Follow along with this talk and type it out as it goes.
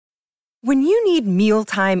When you need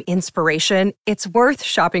mealtime inspiration, it's worth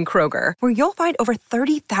shopping Kroger, where you'll find over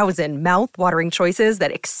 30,000 mouth-watering choices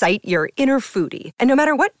that excite your inner foodie. And no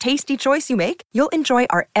matter what tasty choice you make, you'll enjoy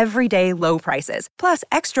our everyday low prices, plus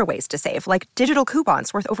extra ways to save, like digital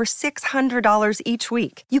coupons worth over $600 each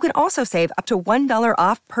week. You can also save up to $1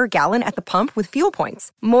 off per gallon at the pump with fuel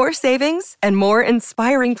points. More savings and more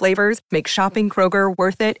inspiring flavors make shopping Kroger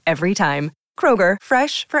worth it every time. Kroger,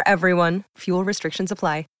 fresh for everyone. Fuel restrictions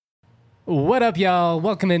apply. What up, y'all?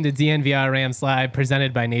 Welcome into DNVR Rams Live,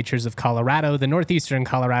 presented by Natures of Colorado, the Northeastern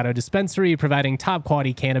Colorado dispensary providing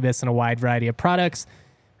top-quality cannabis and a wide variety of products.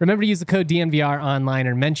 Remember to use the code DNVR online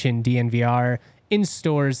or mention DNVR in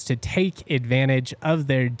stores to take advantage of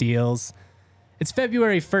their deals. It's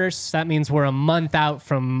February 1st. That means we're a month out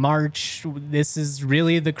from March. This is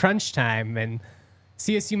really the crunch time, and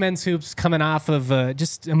CSU men's hoops coming off of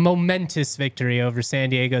just a momentous victory over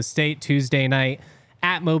San Diego State Tuesday night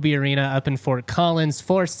at Moby Arena up in Fort Collins.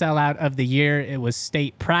 Fourth sellout of the year. It was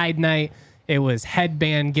State Pride Night. It was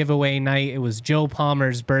headband giveaway night. It was Joe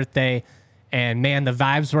Palmer's birthday. And man, the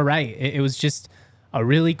vibes were right. It was just a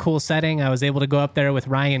really cool setting. I was able to go up there with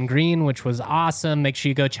Ryan Green, which was awesome. Make sure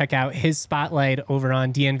you go check out his spotlight over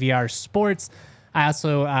on DNVR Sports. I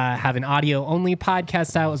also have an audio-only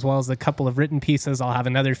podcast out, as well as a couple of written pieces. I'll have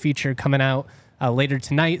another feature coming out later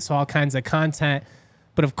tonight, so all kinds of content.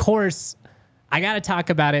 But of course, I got to talk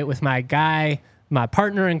about it with my guy, my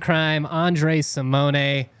partner in crime, Andre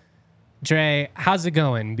Simone. Dre, how's it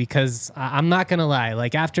going? Because I'm not going to lie.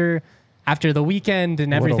 Like after the weekend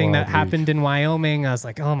and everything that happened in Wyoming, I was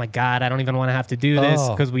like, oh my God, I don't even want to have to do this,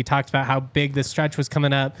 because we talked about how big the stretch was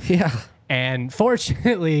coming up. Yeah. And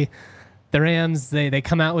fortunately, the Rams, they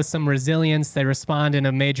come out with some resilience. They respond in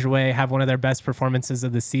a major way, have one of their best performances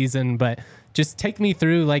of the season. But just take me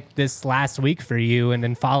through like this last week for you and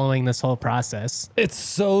then following this whole process. It's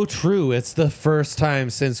so true. It's the first time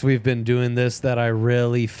since we've been doing this that I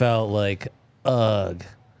really felt like, ugh,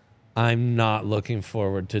 I'm not looking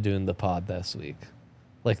forward to doing the pod this week.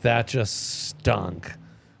 Like that just stunk.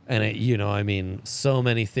 And it, so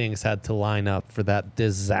many things had to line up for that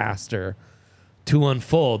disaster to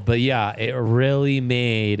unfold. But yeah, it really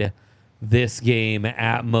made this game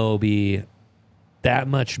at Moby that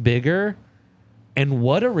much bigger. And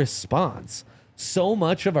what a response. So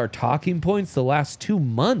much of our talking points the last 2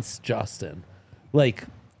 months, Justin, like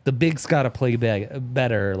the bigs got to play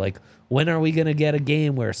better. Like, when are we going to get a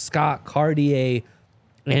game where Scott, Cartier,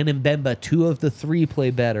 and Mbemba, 2 of the 3,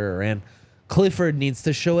 play better? And Clifford needs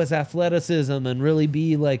to show his athleticism and really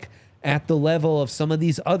be like at the level of some of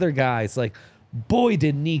these other guys. Like, boy,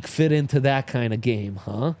 did Nique fit into that kind of game,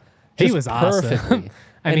 huh? He was awesome.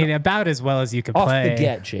 I mean, about as well as you could play. Off the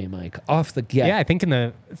get, J-Mike. Off the get. Yeah, I think in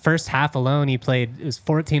the first half alone, he played, it was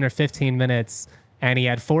 14 or 15 minutes, and he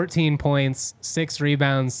had 14 points, 6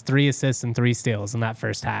 rebounds, 3 assists, and 3 steals in that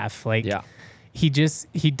first half. Like, yeah. He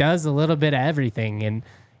does a little bit of everything, and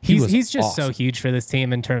he's just awesome. So huge for this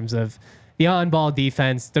team in terms of the on-ball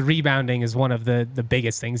defense. The rebounding is one of the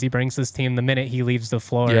biggest things he brings this team. The minute he leaves the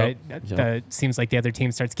floor, it seems like the other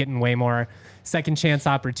team starts getting way more second chance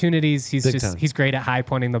opportunities. He's great at high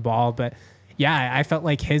pointing the ball. But yeah, I felt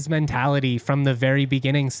like his mentality from the very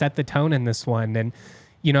beginning set the tone in this one. And,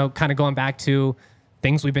 kind of going back to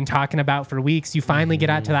things we've been talking about for weeks, you finally get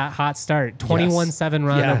out to that hot start, 21-7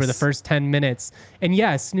 run over the first 10 minutes. And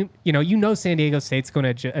yes, San Diego State's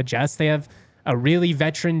going to adjust. They have a really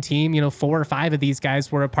veteran team. 4 or 5 of these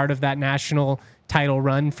guys were a part of that national title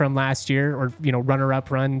run from last year, or,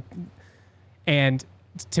 runner-up run. And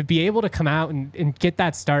to be able to come out and get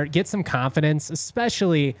that start, get some confidence,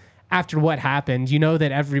 especially after what happened,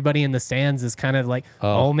 that everybody in the stands is kind of like,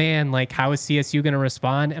 oh man, like how is CSU going to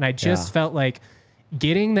respond? And I just felt like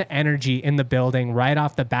getting the energy in the building right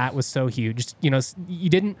off the bat was so huge. You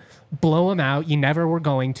didn't blow them out. You never were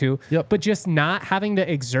going to, but just not having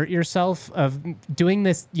to exert yourself of doing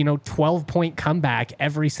this, 12-point comeback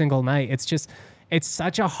every single night. It's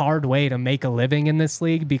such a hard way to make a living in this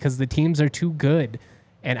league because the teams are too good.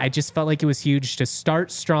 And I just felt like it was huge to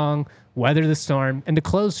start strong, weather the storm, and to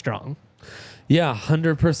close strong. Yeah,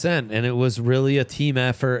 100%. And it was really a team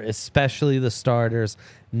effort, especially the starters.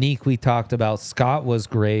 Nique, we talked about. Scott was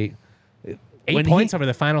great. 8 points over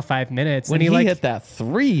the final 5 minutes. When he hit that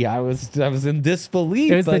 3, I was in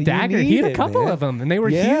disbelief. It was the dagger. He had a couple of them, and they were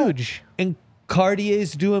huge. And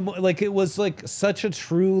Cartier's doing, like, it was like such a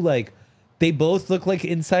true, like, they both look like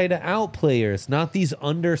inside-out players, not these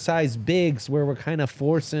undersized bigs where we're kind of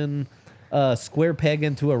forcing a square peg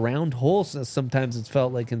into a round hole. Sometimes it's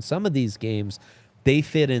felt like in some of these games. They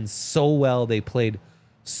fit in so well. They played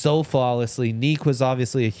so flawlessly. Nique was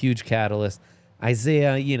obviously a huge catalyst.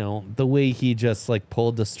 Isaiah, the way he just like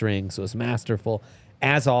pulled the strings was masterful.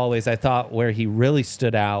 As always, I thought where he really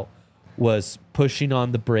stood out was pushing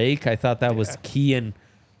on the brake. I thought that was key in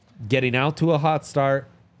getting out to a hot start,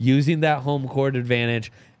 using that home court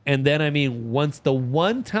advantage. And then, once the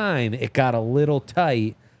one time it got a little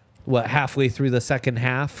tight, halfway through the second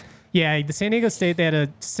half? Yeah, the San Diego State, they had a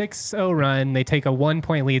 6-0 run. They take a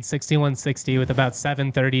 1-point lead, 61-60, with about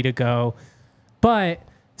 7:30 to go. But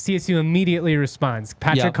CSU immediately responds.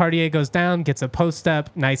 Patrick Cartier goes down, gets a post-up,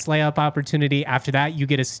 nice layup opportunity. After that, you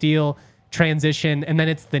get a steal, transition, and then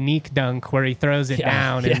it's the Nique dunk where he throws it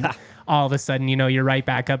down, and all of a sudden, you're right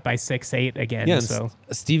back up by 6-8 again. Yeah, so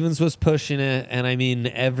Stevens was pushing it, and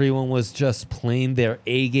everyone was just playing their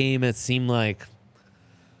A game. It seemed like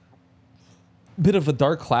a bit of a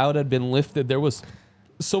dark cloud had been lifted. There was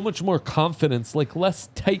so much more confidence, like less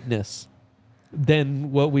tightness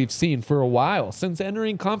than what we've seen for a while since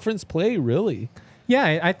entering conference play, really.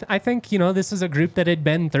 Yeah, I think, this is a group that had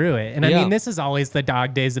been through it. And this is always the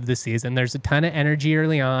dog days of the season. There's a ton of energy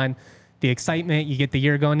early on, the excitement, you get the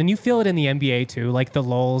year going, and you feel it in the NBA too, like the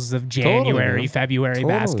lulls of January, February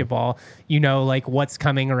basketball, like what's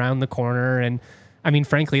coming around the corner. And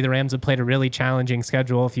frankly, the Rams have played a really challenging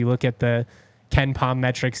schedule. If you look at the Ken Pom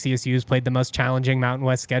metrics, CSU's played the most challenging Mountain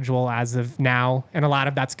West schedule as of now. And a lot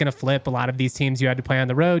of that's going to flip. A lot of these teams you had to play on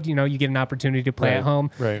the road, you get an opportunity to play at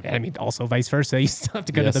home. Right. And also vice versa. You still have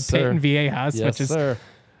to go to the Pit and VA house, which is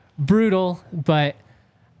brutal. But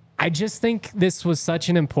I just think this was such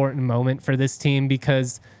an important moment for this team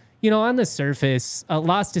because, on the surface, a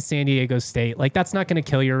loss to San Diego State, like that's not going to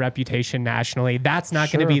kill your reputation nationally. That's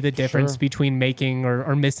not going to be the difference between making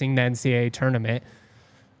or missing the NCAA tournament.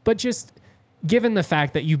 But just given the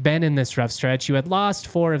fact that you've been in this rough stretch, you had lost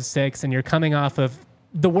 4 of 6, and you're coming off of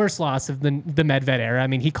the worst loss of the Medved era.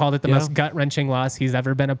 He called it the most gut-wrenching loss he's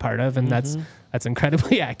ever been a part of, and that's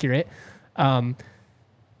incredibly accurate.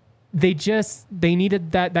 They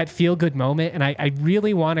needed that feel-good moment, and I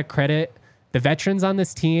really want to credit the veterans on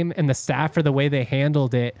this team and the staff for the way they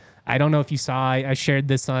handled it. I don't know if you saw, I shared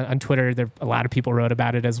this on Twitter. A lot of people wrote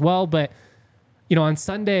about it as well, but on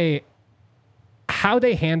Sunday, how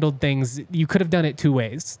they handled things, you could have done it 2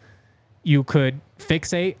 ways. You could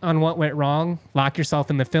fixate on what went wrong, lock yourself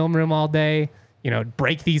in the film room all day,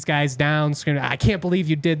 break these guys down, scream, I can't believe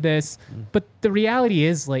you did this. But the reality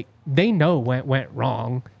is, they know what went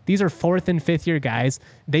wrong. These are 4th and 5th year guys.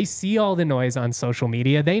 They see all the noise on social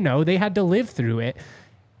media. They know they had to live through it.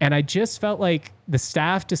 And I just felt like the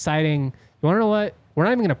staff deciding, you want to know what? We're not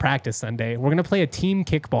even going to practice Sunday. We're going to play a team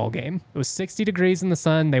kickball game. It was 60 degrees in the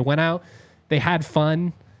sun. They went out. They had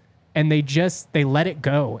fun, and they let it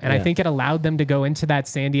go. And I think it allowed them to go into that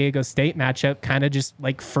San Diego State matchup kind of just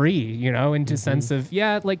like free, into sense of,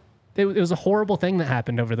 it was a horrible thing that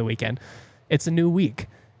happened over the weekend. It's a new week.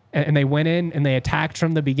 And they went in and they attacked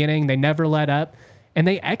from the beginning. They never let up. And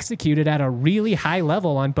they executed at a really high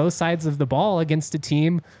level on both sides of the ball against a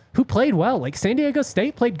team who played well. Like San Diego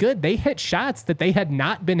State played good. They hit shots that they had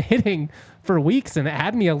not been hitting for weeks, and it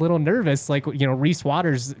had me a little nervous. Like, Reese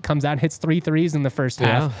Waters comes out and hits 3 threes in the first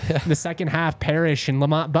half. In the second half, Parrish and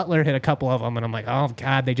Lamont Butler hit a couple of them, and I'm like, oh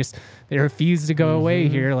God, they refuse to go away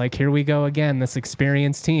here. Like, here we go again, this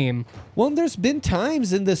experienced team. Well, there's been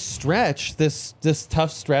times in this stretch, this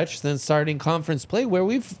tough stretch, then starting conference play,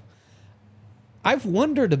 where I've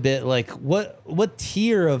wondered a bit, like, what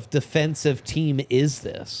tier of defensive team is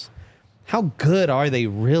this? How good are they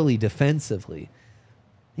really defensively?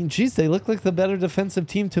 They look like the better defensive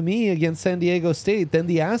team to me against San Diego State than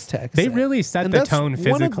the Aztecs. They really set the tone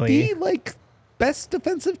physically. One of the best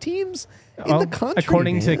defensive teams in the country.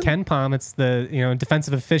 According to Ken Pom, it's the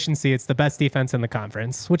defensive efficiency. It's the best defense in the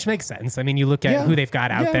conference, which makes sense. You look at who they've got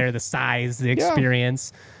out there, the size, the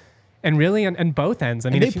experience. And really, on both ends.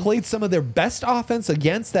 They played some of their best offense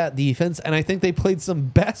against that defense, and I think they played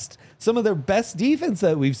some of their best defense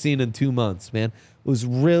that we've seen in 2 months, man. It was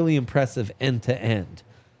really impressive end to end.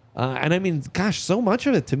 Gosh, so much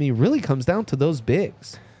of it to me really comes down to those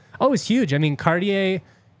bigs. Oh, it was huge. Cartier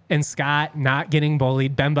and Scott not getting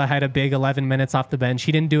bullied. Bemba had a big 11 minutes off the bench.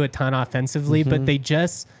 He didn't do a ton offensively, but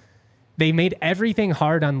they made everything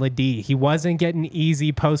hard on Ledee. He wasn't getting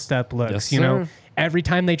easy post-up looks. Every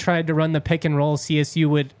time they tried to run the pick and roll, CSU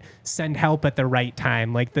would send help at the right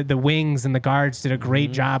time. Like the wings and the guards did a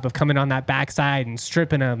great job of coming on that backside and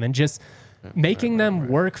stripping them and just making them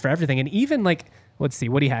work for everything. And even let's see,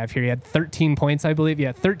 what do you have here? He had 13 points, I believe.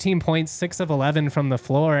 Yeah, 13 points, 6 of 11 from the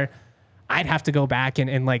floor. I'd have to go back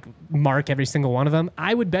and mark every single one of them.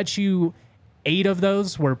 I would bet you 8 of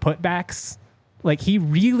those were putbacks. He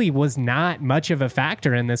really was not much of a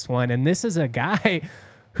factor in this one. And this is a guy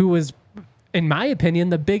who was in my opinion,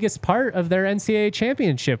 the biggest part of their NCAA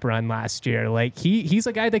championship run last year. Like he's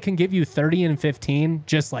a guy that can give you 30 and 15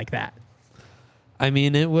 just like that. I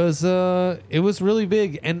mean, it was really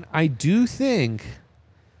big. And I do think,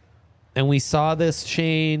 and we saw this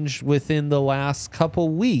change within the last couple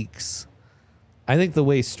weeks, I think the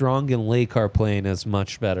way Strong and Lake are playing is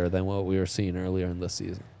much better than what we were seeing earlier in the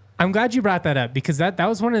season. I'm glad you brought that up because that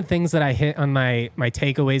was one of the things that I hit on my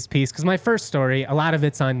takeaways piece. Because my first story, a lot of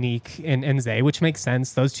it's on Nique and Zay, which makes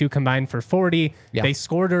sense. Those two combined for 40. Yeah. They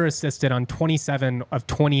scored or assisted on 27 of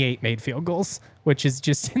 28 made field goals, which is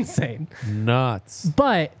just insane. Nuts.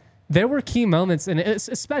 But there were key moments, and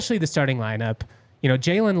especially the starting lineup.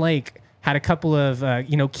 Jalen Lake had a couple of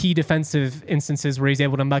key defensive instances where he's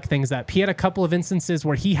able to muck things up. He had a couple of instances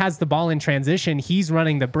where he has the ball in transition. He's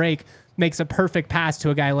running the break, makes a perfect pass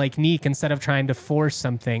to a guy like Nique instead of trying to force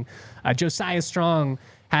something. Josiah Strong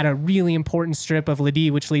had a really important strip of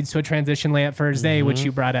Ledee, which leads to a transition layup for Zay, which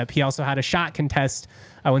you brought up. He also had a shot contest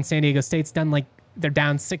when San Diego State's done they're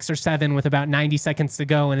down 6 or 7 with about 90 seconds to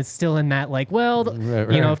go, and it's still in that right.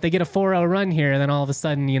 If they get a 4-0 run here, then all of a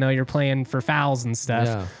sudden, you're playing for fouls and stuff.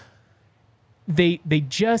 Yeah. They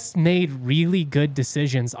just made really good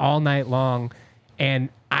decisions all night long, and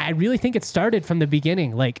I really think it started from the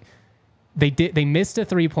beginning. They missed a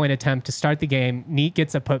 3-point attempt to start the game. Nique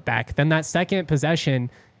gets a putback. Then that second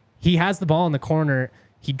possession, he has the ball in the corner.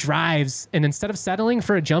 He drives, and instead of settling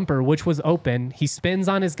for a jumper, which was open, he spins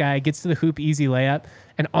on his guy, gets to the hoop, easy layup.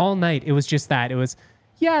 And all night, it was just that. It was,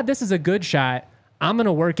 this is a good shot. I'm going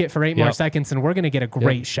to work it for 8 more seconds, and we're going to get a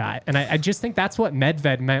great shot. And I just think that's what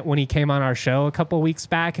Medved meant when he came on our show a couple of weeks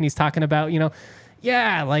back, and he's talking about,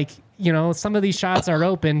 some of these shots are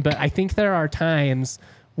open, but I think there are times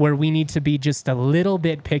where we need to be just a little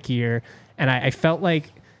bit pickier. And I felt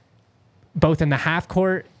like both in the half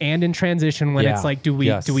court and in transition when it's like, do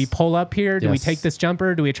we pull up here? Do we take this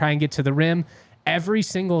jumper? Do we try and get to the rim? Every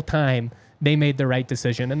single time they made the right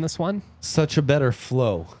decision in this one. Such a better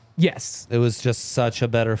flow. Yes. It was just such a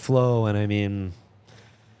better flow. And I mean,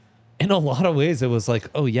 in a lot of ways, it was like,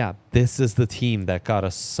 oh yeah, this is the team that got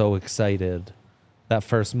us so excited that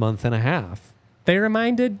first month and a half. They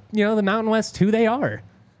reminded, the Mountain West who they are.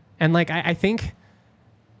 And I think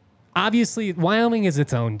obviously Wyoming is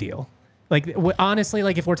its own deal. Honestly,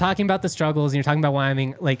 if we're talking about the struggles and you're talking about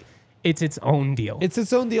Wyoming, it's its own deal. It's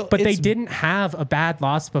its own deal. But they didn't have a bad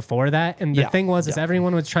loss before that. And the thing was, is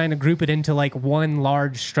everyone was trying to group it into one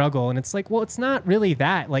large struggle. And it's it's not really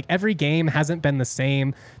that. Every game hasn't been the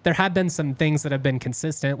same. There have been some things that have been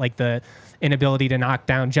consistent, like the inability to knock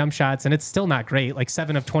down jump shots. And it's still not great.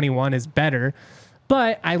 7 of 21 is better.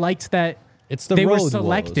 But I liked that they were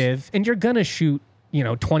selective. And you're going to shoot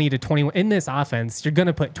 20 to 21 in this offense. You're going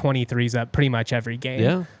to put 23s up pretty much every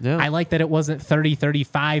game. Yeah. I like that it wasn't 30,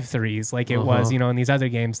 35 threes like it was, in these other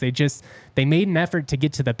games. They made an effort to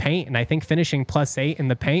get to the paint. And I think finishing +8 in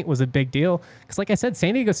the paint was a big deal. Because like I said,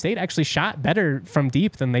 San Diego State actually shot better from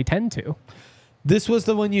deep than they tend to. This was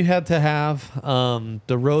the one you had to have.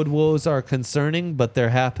 The road woes are concerning, but they're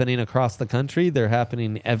happening across the country. They're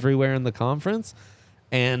happening everywhere in the conference.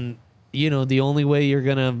 And the only way you're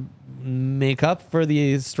going to make up for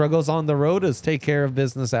the struggles on the road is take care of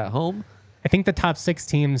business at home. I think the top 6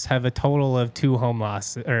 teams have a total of 2 home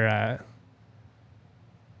losses.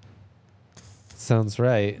 Sounds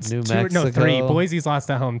right. New Mexico. 3. Boise's lost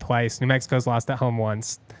at home twice. New Mexico's lost at home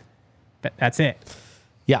once. That's it.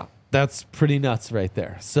 Yeah, that's pretty nuts right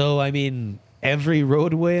there. So, I mean, every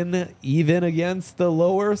road win, even against the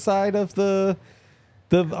lower side of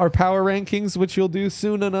our power rankings, which you'll do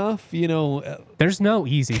soon enough, there's no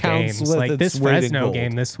easy games. This Fresno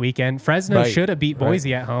game this weekend. Fresno should have beat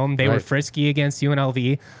Boise at home. They were frisky against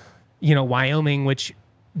UNLV. Wyoming, which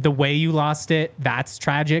the way you lost it, that's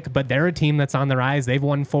tragic, but they're a team that's on the rise. They've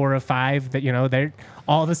won 4 of 5. That they're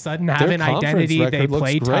all of a sudden have an identity. They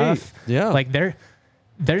play tough. Yeah.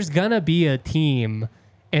 There's gonna be a team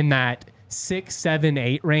in that 6, 7,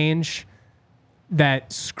 8 range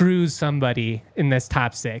that screws somebody in this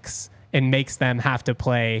top 6 and makes them have to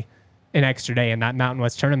play an extra day in that Mountain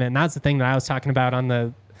West tournament. And that's the thing that I was talking about on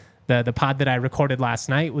the pod that I recorded last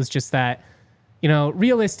night, was just that,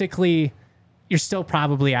 realistically, you're still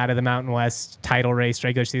probably out of the Mountain West title race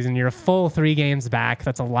regular season. You're a full 3 games back.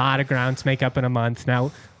 That's a lot of ground to make up in a month.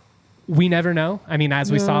 Now, we never know. I mean,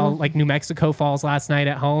 as we saw, New Mexico falls last night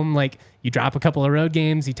at home, you drop a couple of road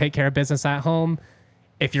games, you take care of business at home.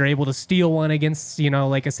 If you're able to steal one against,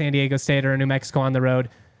 a San Diego State or a New Mexico on the road,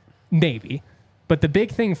 maybe. But the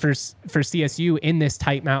big thing for CSU in this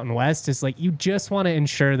tight Mountain West is you just want to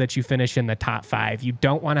ensure that you finish in the top 5. You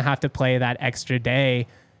don't want to have to play that extra day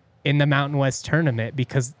in the Mountain West tournament,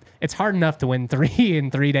 because it's hard enough to win 3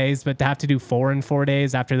 in 3 days, but to have to do 4 in 4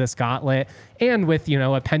 days after this gauntlet, and with,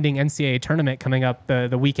 a pending NCAA tournament coming up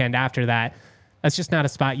the weekend after that, that's just not a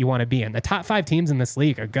spot you want to be in. The top 5 teams in this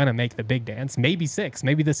league are going to make the big dance. Maybe 6.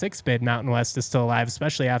 Maybe the 6th bid, Mountain West, is still alive,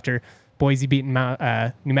 especially after Boise beating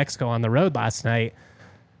New Mexico on the road last night.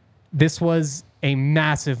 This was a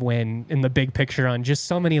massive win in the big picture on just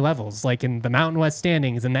so many levels, like in the Mountain West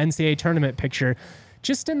standings and the NCAA tournament picture,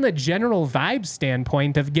 just in the general vibe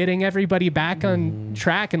standpoint of getting everybody back on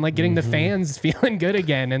track and like getting the fans feeling good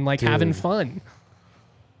again and like having fun.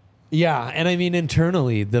 Yeah, and I mean,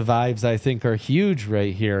 internally, the vibes, I think, are huge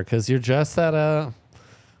right here because you're just at a...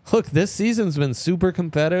 Look, this season's been super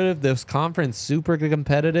competitive. This conference, super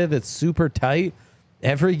competitive. It's super tight.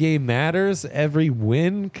 Every game matters. Every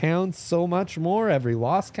win counts so much more. Every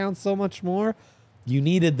loss counts so much more. You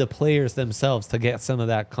needed the players themselves to get some of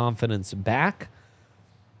that confidence back.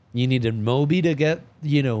 You needed Moby to get,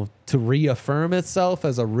 to reaffirm itself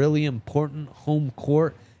as a really important home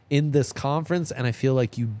court in this conference, and I feel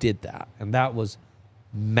like you did that, and that was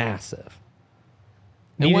massive.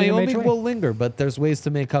 And Wyoming will linger, but there's ways to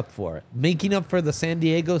make up for it. Making up for the San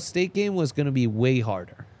Diego State game was going to be way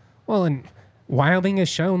harder. Well, and Wyoming has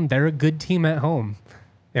shown they're a good team at home.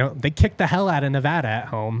 They kicked the hell out of Nevada at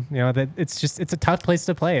home. That it's a tough place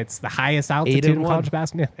to play. It's the highest altitude in college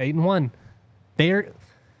basketball. 8-1. They're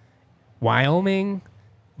Wyoming,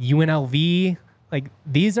 UNLV. Like,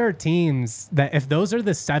 these are teams that if those are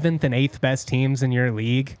the 7th and 8th best teams in your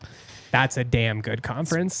league, that's a damn good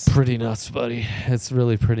conference. It's pretty nuts, buddy. It's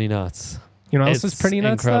really pretty nuts. What else is pretty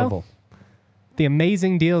nuts, incredible. Though? The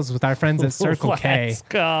amazing deals with our friends at Circle K.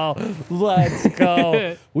 Let's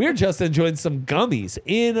go. We're just enjoying some gummies.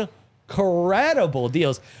 Incredible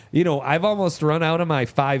deals. I've almost run out of my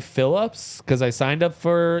 5 fill-ups because I signed up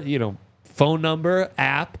for, phone number,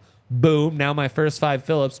 app, boom. Now my first 5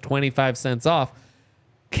 fill-ups, 25 cents off.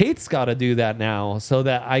 Kate's got to do that now so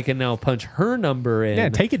that I can now punch her number in. Yeah,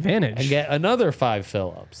 take advantage. And get another 5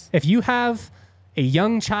 fill-ups. If you have a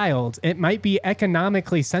young child, it might be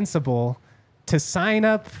economically sensible to sign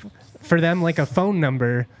up for them like a phone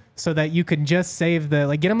number so that you could just save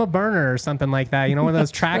get them a burner or something like that. One of those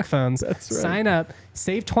track phones. That's right. Sign up,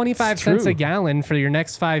 save 25 cents a gallon for your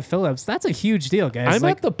next 5 fill-ups. That's a huge deal, guys. I'm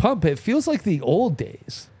at the pump. It feels like the old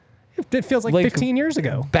days. It feels like 15 years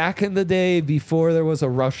ago. Back in the day before there was a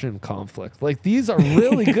Russian conflict. These are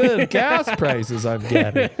really good gas prices I'm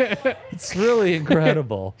getting. It's really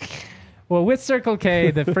incredible. Well, with Circle K,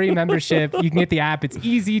 the free membership, you can get the app. It's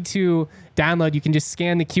easy to download. You can just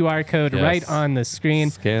scan the QR code right on the screen.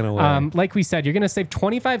 Scan away. Like we said, you're going to save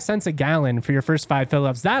 25 cents a gallon for your first 5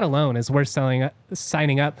 fill-ups. That alone is worth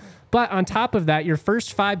signing up. But on top of that, your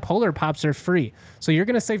first 5 Polar Pops are free. So you're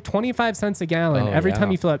going to save 25 cents a gallon every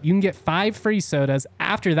time you fill up. You can get 5 free sodas.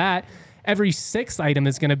 After that, every 6th item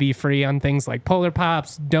is going to be free on things like Polar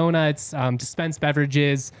Pops, donuts, dispensed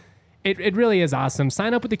beverages. It really is awesome.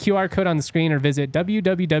 Sign up with the QR code on the screen or visit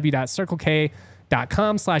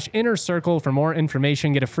www.circlek.com/innercircle for more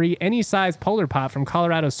information. Get a free any size Polar Pop from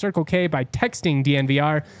Colorado Circle K by texting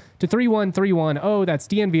DNVR to 31310. That's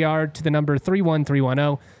DNVR to the number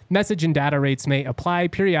 31310. Message and data rates may apply.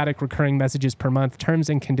 Periodic recurring messages per month. Terms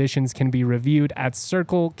and conditions can be reviewed at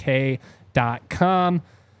circlek.com.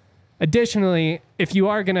 Additionally, if you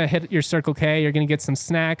are going to hit your Circle K, you're going to get some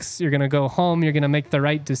snacks, you're going to go home, you're going to make the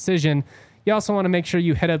right decision. You also want to make sure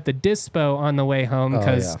you hit up the Dispo on the way home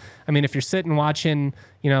because, if you're sitting watching,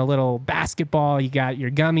 a little basketball, you got your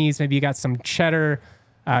gummies, maybe you got some cheddar,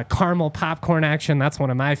 caramel popcorn action. That's one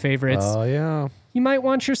of my favorites. Oh, yeah. You might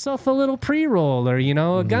want yourself a little pre-roll or,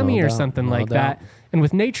 a gummy or something like that. And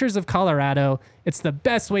with Natures of Colorado, it's the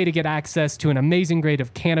best way to get access to an amazing grade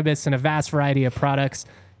of cannabis and a vast variety of products.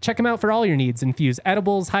 Check them out for all your needs. Infused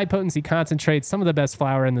edibles, high-potency concentrates, some of the best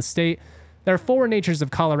flower in the state. There are 4 Natures of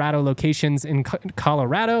Colorado locations in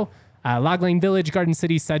Colorado, Log Lane Village, Garden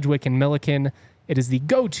City, Sedgwick, and Milliken. It is the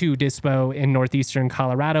go-to dispo in northeastern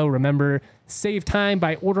Colorado. Remember, save time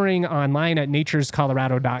by ordering online at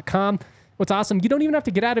naturescolorado.com. What's awesome, you don't even have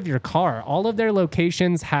to get out of your car. All of their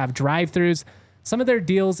locations have drive-thrus. Some of their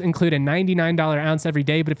deals include a $99 ounce every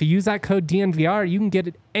day, but if you use that code DNVR, you can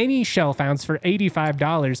get any shelf ounce for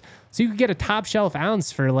 $85. So you could get a top shelf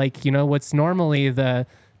ounce for what's normally the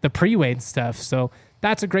pre-weighed stuff. So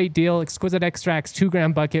that's a great deal. Exquisite Extracts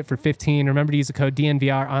 2-gram bucket for $15. Remember to use the code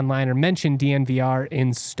DNVR online or mention DNVR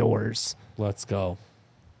in stores. Let's go.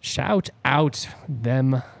 Shout out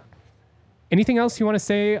them Anything else you want to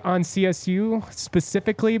say on CSU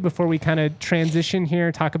specifically before we kind of transition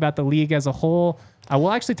here, talk about the league as a whole?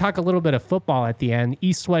 We'll actually talk a little bit of football at the end.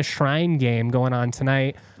 East-West Shrine game going on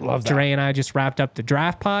tonight. Love that. Dre and I just wrapped up the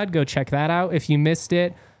draft pod. Go check that out if you missed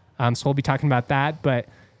it. So we'll be talking about that. But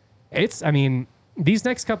these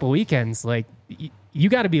next couple weekends, like, you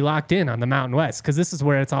got to be locked in on the Mountain West because this is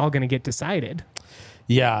where it's all going to get decided.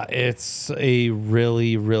 Yeah, it's a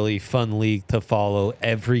really, really fun league to follow.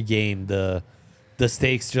 Every game, the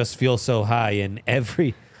stakes just feel so high, and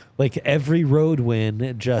every road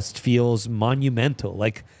win just feels monumental.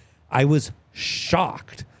 Like, I was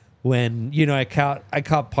shocked when, I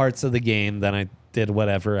caught parts of the game, then I did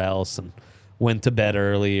whatever else and went to bed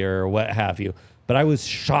early or what have you. But I was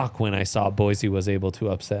shocked when I saw Boise was able to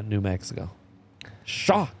upset New Mexico.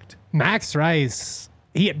 Shocked. Max Rice,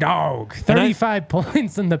 he a dog. 35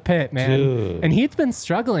 points in the pit, man. Dude. And he's been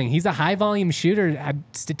struggling. He's a high volume shooter. Had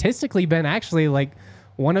statistically been actually like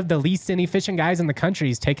one of the least inefficient guys in the country.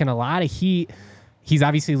 He's taken a lot of heat. He's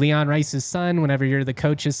obviously Leon Rice's son. Whenever you're the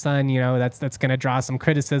coach's son, that's going to draw some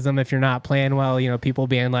criticism if you're not playing well. People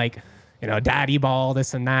being like, daddy ball,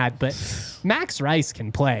 this and that. But Max Rice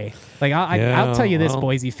can play. Like, I'll tell you this,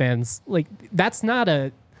 Boise fans. Like, that's not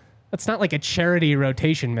like a charity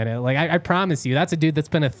rotation minute. Like, I promise you, that's a dude that's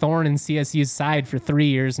been a thorn in CSU's side for 3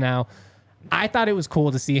 years now. I thought it was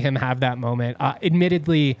cool to see him have that moment.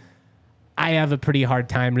 Admittedly, I have a pretty hard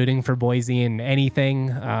time rooting for Boise in anything.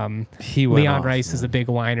 Leon Rice is a big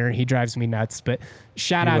whiner. He drives me nuts. But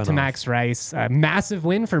shout out to Max Rice. A massive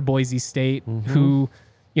win for Boise State, who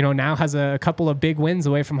now has a couple of big wins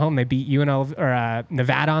away from home. They beat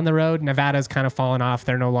Nevada on the road. Nevada's kind of fallen off.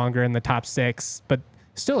 They're no longer in the top 6, but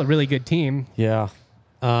still a really good team. Yeah.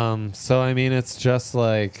 It's just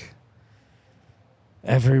like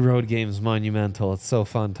every road game's monumental. It's so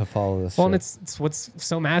fun to follow this. Well, and it's what's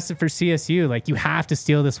so massive for CSU. Like, you have to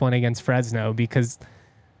steal this one against Fresno because,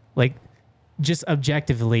 like, just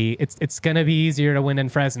objectively, it's going to be easier to win in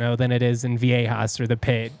Fresno than it is in Viejas or the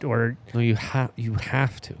Pit or you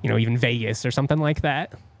have to. Even Vegas or something like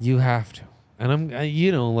that. You have to. And I'm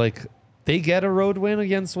they get a road win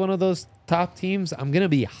against one of those top teams, I'm going to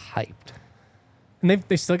be hyped. And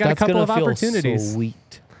they still got a couple of opportunities.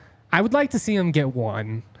 Sweet. I would like to see them get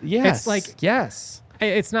one. Yes. Yes.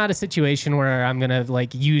 It's not a situation where I'm going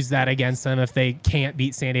to use that against them if they can't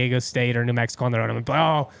beat San Diego State or New Mexico on the road. I'm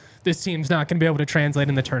like, this team's not going to be able to translate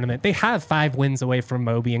in the tournament. They have 5 wins away from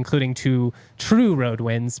Moby, including 2 true road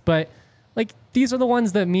wins. But these are the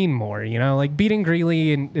ones that mean more, beating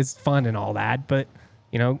Greeley is fun and all that. But,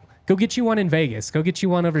 go get you one in Vegas. Go get you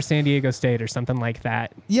one over San Diego State or something like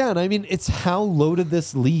that. Yeah, and it's how loaded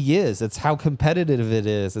this league is. It's how competitive it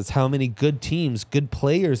is. It's how many good teams, good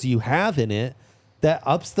players you have in it that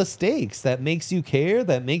ups the stakes, that makes you care,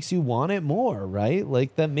 that makes you want it more, right?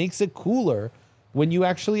 That makes it cooler when you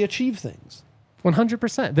actually achieve things.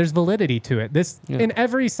 100%. There's validity to it. In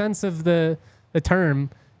every sense of the term,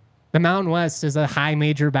 the Mountain West is a high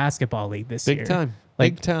major basketball league this year. Big time.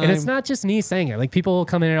 Big time. And it's not just me saying it. People will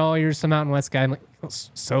come in and, you're some Mountain West guy. I'm like,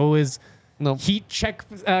 so is Heat Check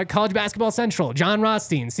College Basketball Central, John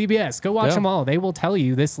Rothstein, CBS. Go watch them all. They will tell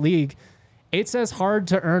you this league, it's as hard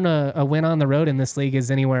to earn a win on the road in this league as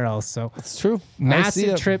anywhere else. So it's true.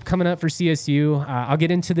 Massive trip coming up for CSU. I'll get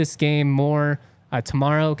into this game more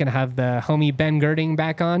tomorrow. Going to have the homie Ben Girding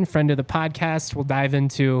back on, friend of the podcast. We'll dive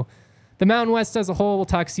into the Mountain West as a whole. We'll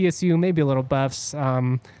talk CSU, maybe a little Buffs.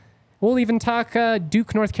 We'll even talk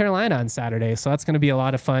Duke, North Carolina on Saturday. So that's going to be a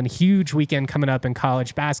lot of fun. Huge weekend coming up in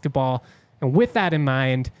college basketball. And with that in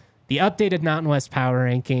mind, the updated Mountain West Power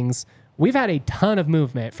Rankings. We've had a ton of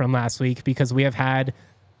movement from last week because we have had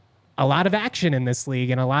a lot of action in this league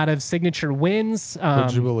and a lot of signature wins.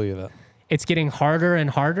 Would you believe it? It's getting harder and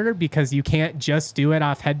harder because you can't just do it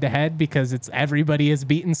off head-to-head because everybody has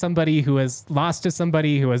beaten somebody who has lost to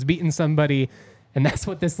somebody who has beaten somebody, and that's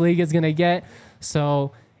what this league is going to get.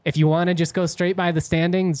 So if you want to just go straight by the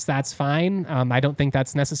standings, that's fine. I don't think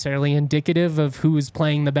that's necessarily indicative of who's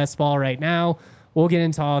playing the best ball right now. We'll get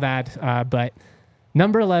into all that. But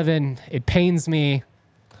number 11, it pains me.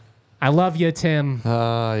 I love you, Tim.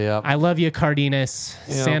 Yeah. I love you, Cardenas.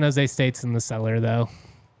 Yep. San Jose State's in the cellar, though.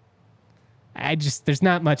 There's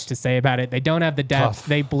not much to say about it. They don't have the depth. Tough.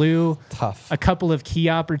 They blew a couple of key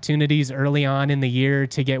opportunities early on in the year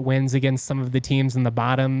to get wins against some of the teams in the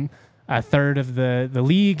bottom third of the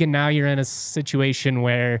league, and now you're in a situation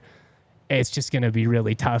where it's just going to be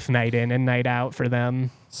really tough night in and night out for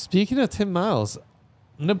them. Speaking of Tim Miles,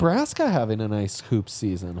 Nebraska having a nice hoop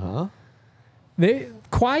season, huh? They've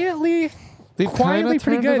quietly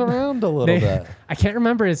pretty good. It around a little bit. I can't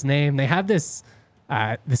remember his name. They have this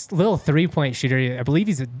This little 3-point shooter, I believe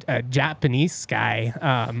he's a Japanese guy.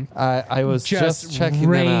 I was just checking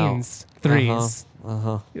them out. Threes.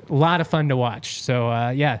 A lot of fun to watch. So,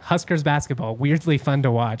 Huskers basketball, weirdly fun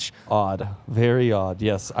to watch. Odd. Very odd.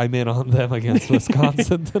 Yes, I'm in on them against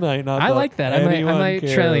Wisconsin tonight. I like that. I might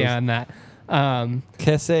trail you on that.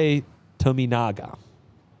 Kesei Tominaga.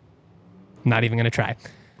 Not even going to try.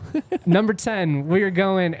 Number 10, we're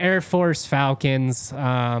going Air Force Falcons.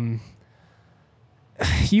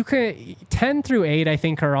 You could 10 through 8, I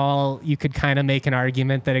think, are all you could kind of make an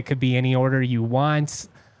argument that it could be any order you want.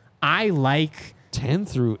 I like 10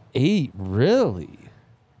 through 8, really?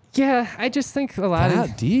 Yeah, I just think a lot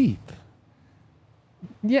that deep.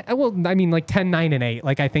 Yeah, well, I mean, like 10, 9, and 8.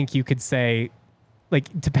 Like, I think you could say, like,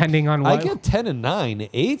 depending on what. I get 10 and 9.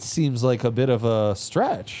 8 seems like a bit of a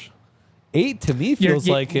stretch. 8 to me feels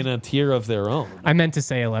like in a tier of their own. I meant to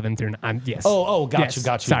say 11 through 9. Yes. Got you.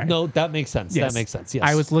 Sorry. No, that makes sense. Yes. That makes sense. Yes.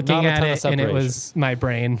 I was looking at it and it was my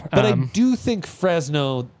brain. But I do think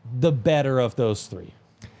Fresno, the better of those three.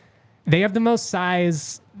 They have the most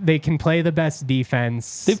size. They can play the best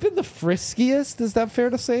defense. They've been the friskiest. Is that fair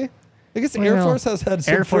to say? I guess Air Force has had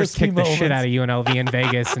some Air Force kicked moments. the shit out of UNLV in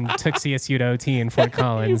Vegas and took CSU to OT in Fort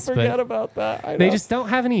Collins. You forgot about that. They just don't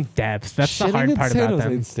have any depth. That's the hard part about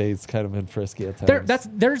them. State's kind of been frisky at times. That's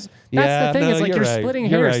the thing is like you're splitting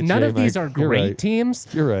hairs. Right, None of these are great teams.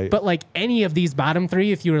 You're right. But like any of these bottom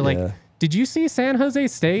three, if you were like, did you see San Jose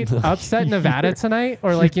State upset Nevada tonight?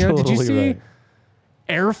 Or like, did you see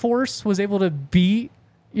Air Force was able to beat,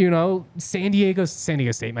 San Diego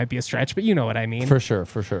State might be a stretch, but you know what I mean. For sure.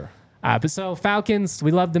 But so Falcons,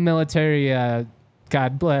 we love the military.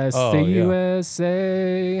 God bless the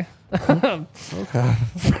USA. Okay.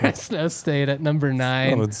 Fresno State at number 9.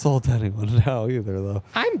 Don't insult anyone now either, though.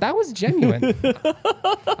 That was genuine.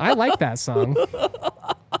 I like that song.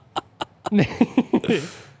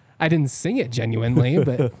 I didn't sing it genuinely,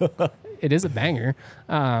 but it is a banger.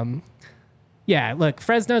 Yeah, look,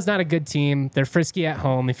 Fresno's not a good team. They're frisky at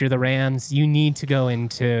home. If you're the Rams, you need to go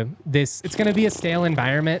into this. It's going to be a stale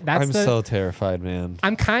environment. I'm so terrified, man.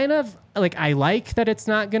 I'm kind of like, I like that it's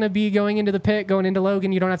not going to be going into the pit, going into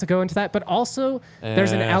Logan. You don't have to go into that. But also,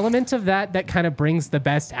 there's an element of that kind of brings the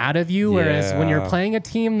best out of you. Whereas when you're playing a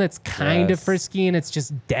team that's kind of frisky and it's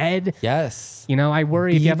just dead. Yes. I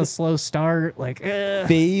worry if you have a slow start. Like,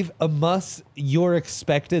 Fave, a must. You're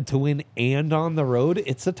expected to win and on the road.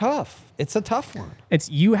 It's a tough one.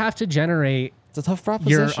 You have to generate it's a tough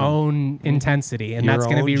proposition. Your own intensity, and that's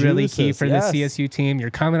going to be really key for the CSU team. You're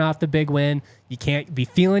coming off the big win. You can't be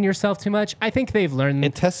feeling yourself too much. I think they've learned.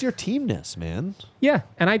 It tests your teamness, man. Yeah,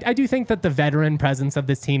 and I do think that the veteran presence of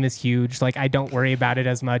this team is huge. Like, I don't worry about it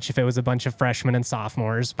as much if it was a bunch of freshmen and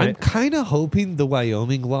sophomores. But I'm kind of hoping the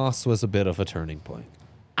Wyoming loss was a bit of a turning point.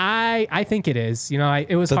 I think it is.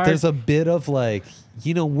 It was hard. There's a bit of like,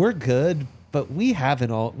 we're good, but we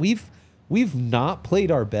haven't We've not played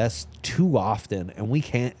our best too often, and we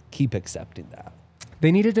can't keep accepting that. They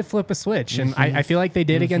needed to flip a switch, and I feel like they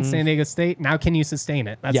did against San Diego State. Now, can you sustain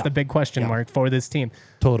it? That's the big question mark for this team.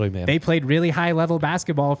 Totally, man. They played really high-level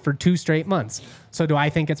basketball for 2 straight months. So do I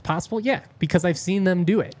think it's possible? Yeah, because I've seen them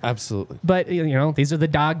do it. Absolutely. But, these are the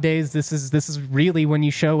dog days. This is really when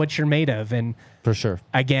you show what you're made of. And for sure.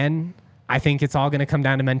 Again, I think it's all going to come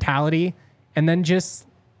down to mentality. And then just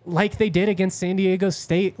like they did against San Diego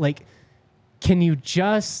State, like, can you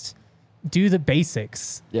just do the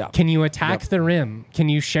basics? Yeah. Can you attack the rim? Can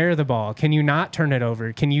you share the ball? Can you not turn it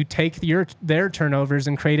over? Can you take their turnovers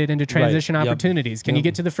and create it into transition opportunities? Can you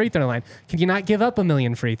get to the free throw line? Can you not give up a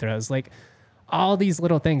million free throws? Like, all these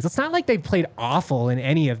little things. It's not like they've played awful in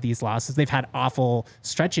any of these losses. They've had awful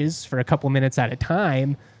stretches for a couple minutes at a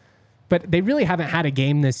time, but they really haven't had a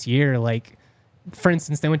game this year. Like, for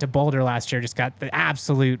instance, they went to Boulder last year, just got the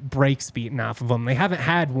absolute brakes beaten off of them. They haven't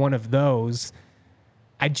had one of those.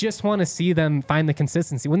 I just want to see them find the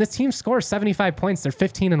consistency. When this team scores 75 points, they're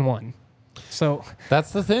 15-1. So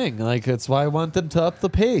that's the thing. Like, it's why I want them to up the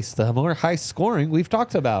pace. The more high scoring, we've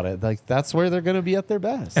talked about it. Like, that's where they're going to be at their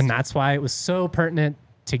best. And that's why it was so pertinent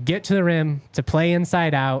to get to the rim, to play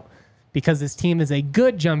inside out, because this team is a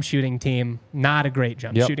good jump shooting team, not a great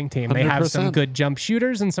jump shooting team. 100%. They have some good jump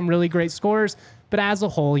shooters and some really great scorers, but as a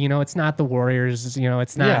whole, it's not the Warriors.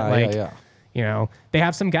 It's not they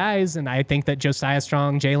have some guys, and I think that Josiah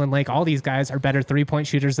Strong, Jalen Lake, all these guys are better 3-point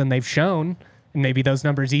shooters than they've shown, and maybe those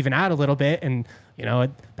numbers even out a little bit, and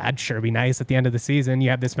that'd sure be nice at the end of the season. You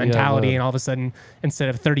have this mentality, and all of a sudden, instead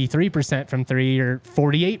of 33% from 3, you're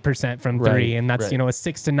 48% from 3, and that's a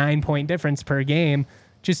 6 to 9 point difference per game.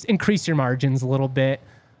 Just increase your margins a little bit.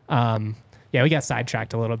 We got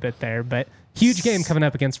sidetracked a little bit there, but Huge game coming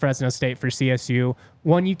up against Fresno State for CSU.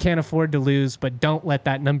 One you can't afford to lose, but don't let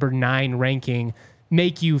that number 9 ranking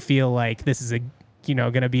make you feel like this is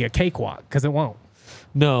going to be a cakewalk, because it won't.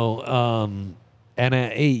 No. And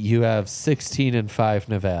at 8, you have 16-5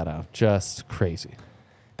 Nevada. Just crazy.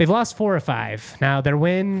 They've lost 4 of 5. Now, their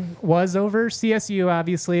win was over CSU,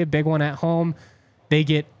 obviously, a big one at home. They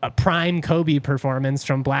get a prime Kobe performance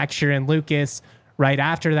from Blackshear and Lucas. Right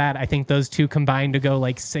after that, I think those two combined to go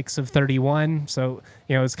like 6 of 31. So,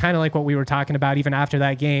 it's kind of like what we were talking about even after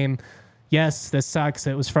that game. Yes, this sucks.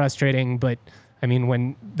 It was frustrating, but I mean,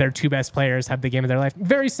 when their two best players have the game of their life,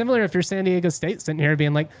 very similar if you're San Diego State sitting here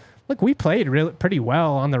being like, look, we played pretty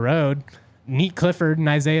well on the road. Nique Clifford and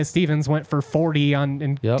Isaiah Stevens went for 40 on,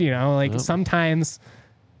 and sometimes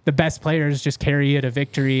the best players just carry you to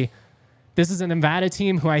victory. This is a Nevada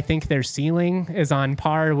team who I think their ceiling is on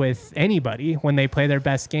par with anybody when they play their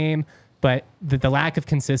best game, but the lack of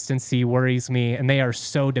consistency worries me, and they are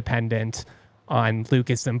so dependent on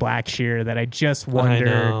Lucas and Blackshear that I just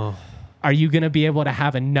wonder, are you going to be able to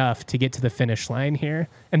have enough to get to the finish line here?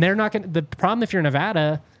 And they're not going to. The problem if you're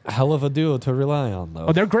Nevada, hell of a duo to rely on, though.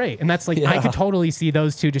 Oh, they're great. And that's I could totally see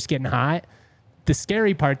those two just getting hot. The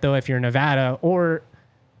scary part, though, if you're Nevada, or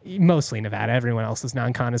mostly Nevada, everyone else's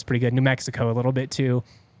non-con is pretty good. New Mexico a little bit too.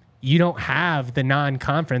 You don't have the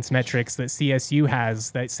non-conference metrics that CSU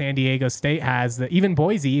has, that San Diego State has, that even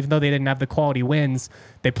Boise, even though they didn't have the quality wins,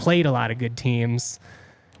 they played a lot of good teams.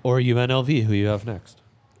 Or UNLV, who you have next.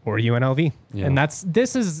 Or UNLV. Yeah. And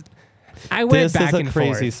I went this back is a and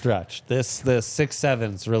crazy forth. Stretch. The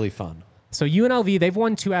 6-7 is really fun. So UNLV, they've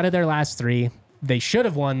won 2 out of their last 3. They should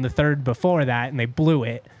have won the 3rd before that, and they blew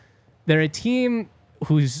it. They're a team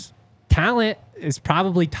whose talent is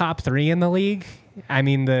probably top 3 in the league. I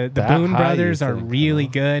mean, the Boone brothers are really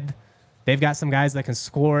good. They've got some guys that can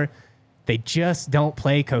score. They just don't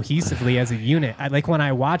play cohesively as a unit. When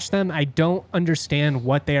I watch them, I don't understand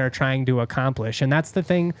what they are trying to accomplish. And that's the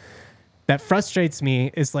thing that frustrates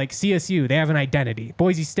me is like CSU, they have an identity.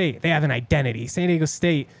 Boise State, they have an identity. San Diego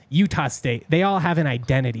State, Utah State, they all have an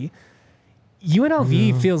identity.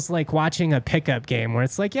 UNLV feels like watching a pickup game where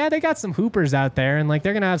it's like, yeah, they got some hoopers out there and like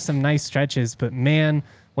they're going to have some nice stretches, but man,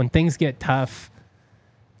 when things get tough.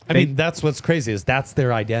 I mean, that's what's crazy is that's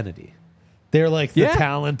their identity. They're like the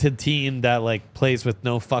talented team that like plays with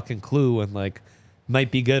no fucking clue and like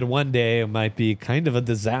might be good one day and might be kind of a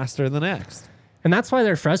disaster the next. And that's why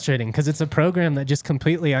they're frustrating, because it's a program that just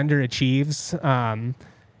completely underachieves.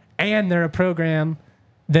 And they're a program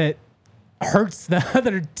that hurts the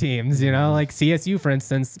other teams, like CSU, for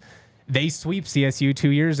instance. They sweep CSU 2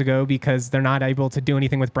 years ago because they're not able to do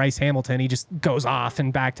anything with Bryce Hamilton. He just goes off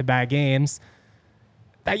in back-to-back games.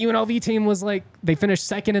 That UNLV team was like, they finished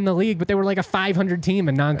 2nd in the league, but they were like a 500 team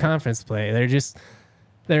in non-conference play.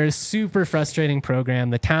 They're a super frustrating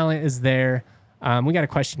program. The talent is there. We got a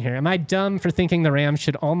question here. Am I dumb for thinking the Rams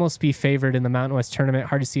should almost be favored in the Mountain West tournament?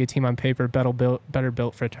 Hard to see a team on paper better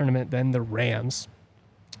built for a tournament than the Rams.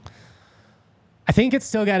 I think it's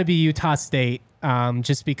still got to be Utah State,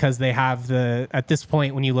 just because they have at this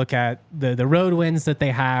point, when you look at the road wins that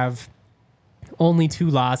they have, only 2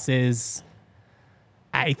 losses.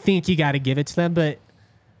 I think you got to give it to them, but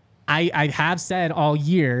I have said all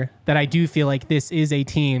year that I do feel like this is a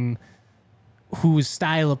team whose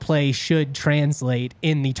style of play should translate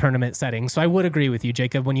in the tournament setting. So I would agree with you,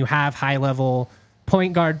 Jacob. When you have high-level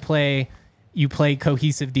point guard play, you play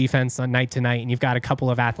cohesive defense on night to night, and you've got a couple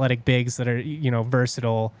of athletic bigs that are,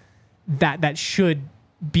 versatile, that should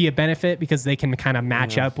be a benefit because they can kind of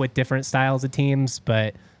match up with different styles of teams.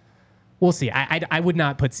 But we'll see. I would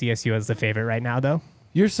not put CSU as the favorite right now, though.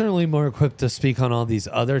 You're certainly more equipped to speak on all these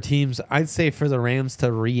other teams. I'd say for the Rams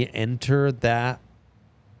to re-enter that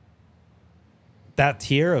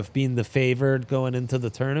tier of being the favored going into the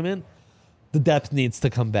tournament, the depth needs to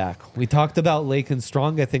come back. We talked about Lake and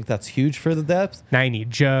Strong. I think that's huge for the depth. Now you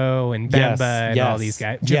need Joe and Bemba and all these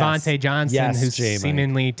guys. Javante Johnson, who's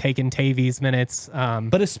seemingly taken Tavy's minutes.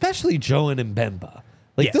 But especially Joe and Mbemba.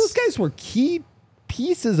 Those guys were key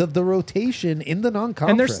pieces of the rotation in the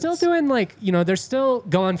non-conference. And they're still doing they're still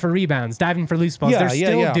going for rebounds, diving for loose balls. They're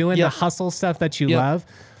still doing the hustle stuff that you love.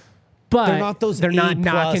 But they're not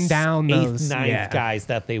knocking down those 8th, 9th guys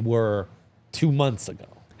that they were 2 months ago.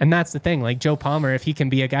 And that's the thing. Like Joe Palmer, if he can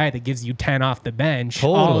be a guy that gives you 10 off the bench,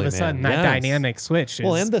 all of a sudden that dynamic switch is...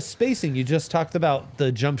 Well, and the spacing. You just talked about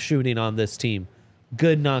the jump shooting on this team.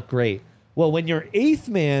 Good, not great. Well, when your 8th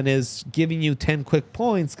man is giving you 10 quick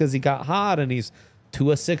points because he got hot and he's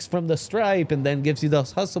 2 of 6 from the stripe and then gives you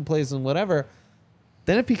those hustle plays and whatever,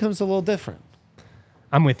 then it becomes a little different.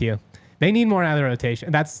 I'm with you. They need more out of the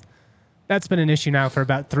rotation. That's that's been an issue now for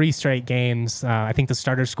about 3 straight games. I think the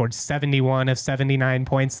starters scored 71 of 79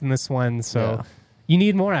 points in this one. So you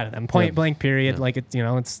need more out of them. Point blank period. Like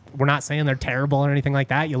we're not saying they're terrible or anything like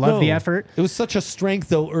that. You love the effort. It was such a strength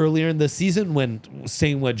though earlier in the season when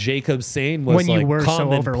saying what Jacob's saying was when you were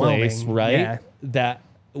so overwhelming, right? Yeah. That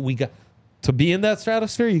we got to be in that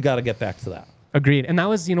stratosphere. You got to get back to that. Agreed. And that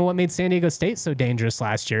was, what made San Diego State so dangerous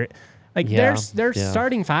last year. Like their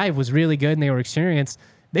starting 5 was really good and they were experienced.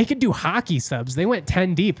 They could do hockey subs. They went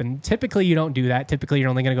 10 deep, and typically you don't do that. Typically you're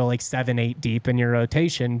only going to go like 7, 8 deep in your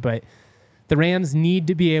rotation, but the Rams need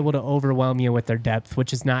to be able to overwhelm you with their depth,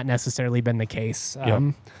 which has not necessarily been the case.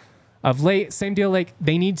 Of late, same deal. Like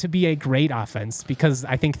they need to be a great offense because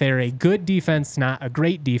I think they're a good defense, not a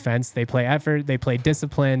great defense. They play effort, they play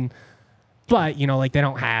discipline, but like they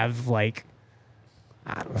don't have like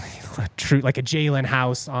I don't know, like a Jalen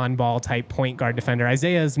House on ball type point guard defender.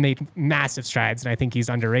 Isaiah's made massive strides, and I think he's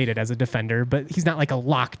underrated as a defender, but he's not like a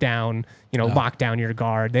lockdown, lock down your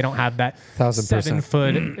guard. They don't have that 7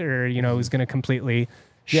 foot or, who's going to completely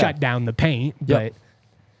shut down the paint, but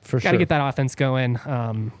for got to get that offense going.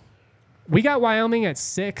 We got Wyoming at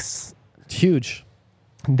 6. It's huge.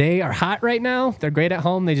 They are hot right now. They're great at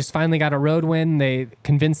home. They just finally got a road win. They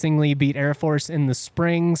convincingly beat Air Force in the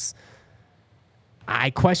Springs.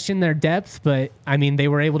 I question their depth, but I mean, they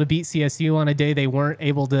were able to beat CSU on a day they weren't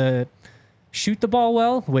able to shoot the ball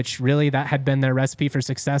well, which really that had been their recipe for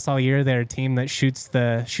success all year. They're a team that shoots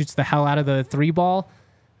the hell out of the 3 ball.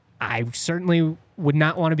 I certainly would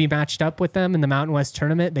not want to be matched up with them in the Mountain West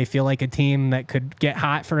tournament. They feel like a team that could get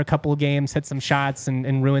hot for a couple of games, hit some shots,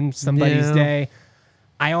 and ruin somebody's day.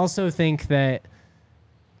 I also think that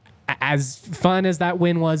as fun as that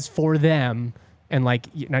win was for them,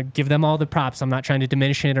 and give them all the props, I'm not trying to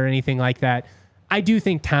diminish it or anything like that, I do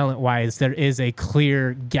think talent-wise there is a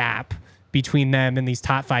clear gap between them and these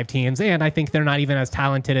top 5 teams, and I think they're not even as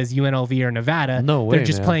talented as UNLV or Nevada. No way, they're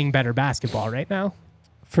just playing better basketball right now.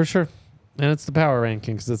 For sure. And it's the power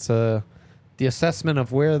rankings. It's the assessment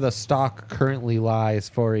of where the stock currently lies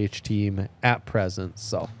for each team at present.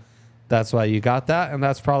 So that's why you got that, and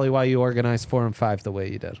that's probably why you organized 4 and 5 the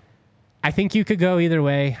way you did. I think you could go either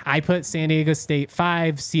way. I put San Diego State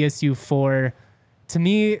 5, CSU 4. To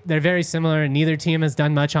me, they're very similar. Neither team has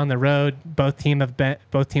done much on the road. Both teams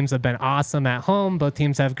have been awesome at home. Both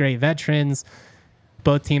teams have great veterans.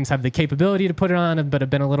 Both teams have the capability to put it on, but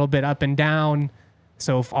have been a little bit up and down.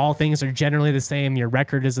 So if all things are generally the same, your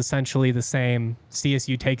record is essentially the same.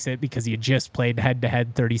 CSU takes it because you just played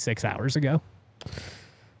head-to-head 36 hours ago.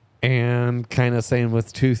 And kind of same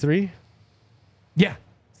with 2-3? Yeah.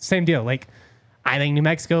 Same deal. Like, I think New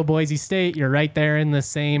Mexico, Boise State, you're right there in the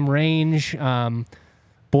same range.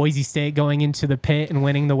 Boise State going into the pit and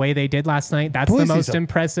winning the way they did last night. That's the most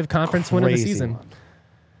impressive conference win of the season.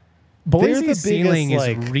 Boise's ceiling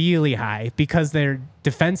is really high because they're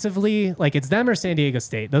defensively, it's them or San Diego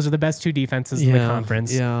State. Those are the best 2 defenses in the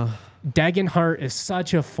conference. Yeah. Degenhart is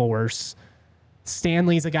such a force.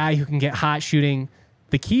 Stanley's a guy who can get hot shooting.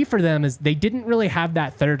 The key for them is they didn't really have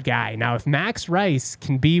that third guy. Now, if Max Rice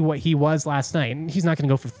can be what he was last night, and he's not going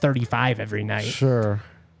to go for 35 every night. Sure.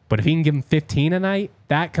 But if he can give him 15 a night,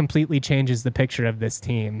 that completely changes the picture of this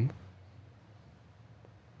team.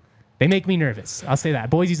 They make me nervous. I'll say that.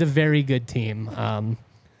 Boise's a very good team.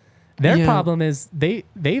 Their problem is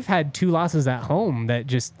they've had 2 losses at home that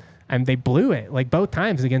they blew it. Both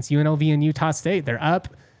times against UNLV and Utah State. They're up.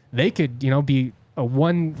 They could, be a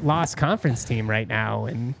 1-loss conference team right now.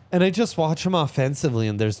 And I just watch them offensively,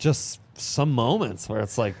 and there's just some moments where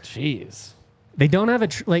it's like, geez. They don't have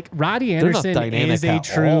Roddy Anderson is a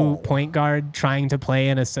true point guard trying to play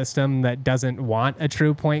in a system that doesn't want a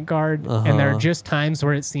true point guard. And there are just times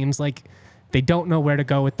where it seems like they don't know where to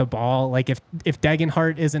go with the ball. If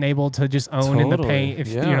Degenhart isn't able to just own in the paint,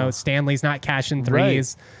 if Stanley's not cashing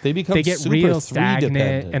threes, they get real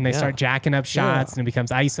stagnant and they start jacking up shots and it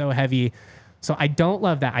becomes ISO heavy. So I don't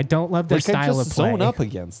love that. I don't love their style of play. Zone up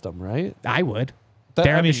against them, right? I would. Now,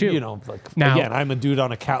 again, I'm a dude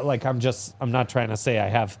on a couch. I'm not trying to say I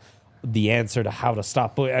have the answer to how to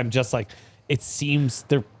stop. I'm just it seems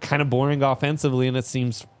they're kind of boring offensively, and it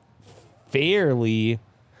seems fairly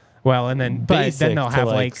well. And then, but then they'll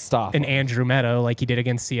have stop an Andrew Meadow like he did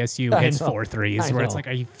against CSU, hits 4 threes, where it's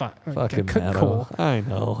are you fucking cool? I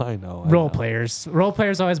know. Role players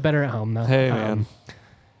always better at home, though. Hey, man.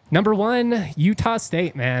 Number 1, Utah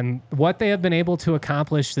State, man. What they have been able to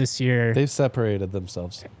accomplish this year. They've separated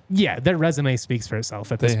themselves. Yeah, their resume speaks for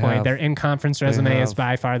itself at this point. Their in-conference resume is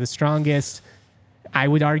by far the strongest. I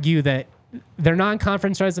would argue that their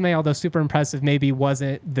non-conference resume, although super impressive, maybe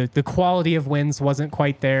wasn't the quality of wins wasn't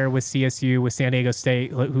quite there with CSU, with San Diego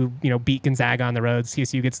State, who beat Gonzaga on the road.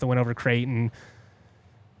 CSU gets the win over Creighton.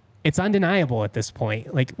 It's undeniable at this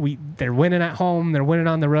point. Like they're winning at home, they're winning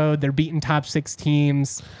on the road, they're beating top 6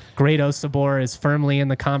 teams. Grado Sabor is firmly in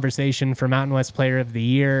the conversation for Mountain West Player of the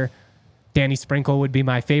Year. Danny Sprinkle would be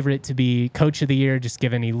my favorite to be Coach of the Year, just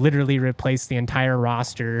given he literally replaced the entire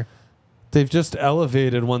roster. They've just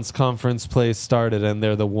elevated once conference play started, and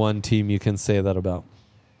they're the one team you can say that about.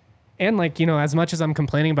 And as much as I'm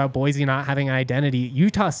complaining about Boise not having an identity,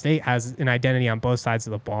 Utah State has an identity on both sides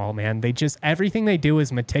of the ball, man. They just, everything they do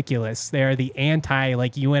is meticulous. They're the anti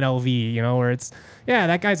UNLV, where it's, yeah,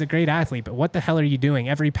 that guy's a great athlete, but what the hell are you doing?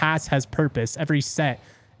 Every pass has purpose, every set,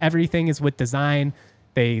 everything is with design.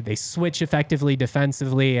 They switch effectively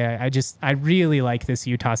defensively. I really like this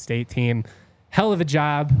Utah State team. Hell of a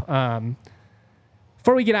job.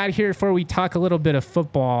 Before we get out of here, before we talk a little bit of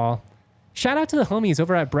football, shout out to the homies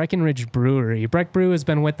over at Breckenridge Brewery. Breck Brew has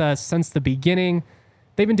been with us since the beginning.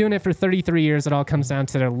 They've been doing it for 33 years. It all comes down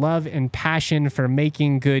to their love and passion for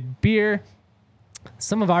making good beer.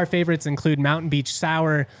 Some of our favorites include Mountain Beach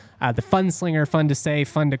Sour, the Fun Slinger, fun to say,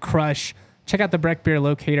 fun to crush. Check out the Breck Beer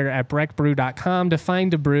locator at breckbrew.com to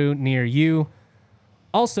find a brew near you.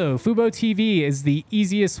 Also, Fubo TV is the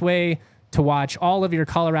easiest way to watch all of your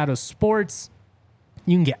Colorado sports.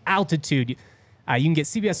 You can get Altitude. You can get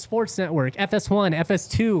CBS Sports Network, FS1,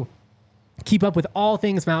 FS2. Keep up with all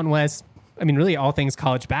things Mountain West. I mean, really all things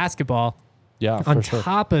college basketball. Yeah, on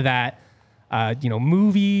top of that,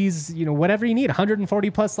 movies, whatever you need, 140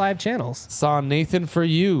 plus live channels. Saw Nathan For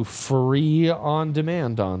You, free on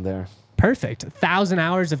demand on there. Perfect. 1,000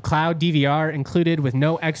 hours of cloud DVR included with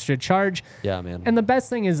no extra charge. Yeah, man. And the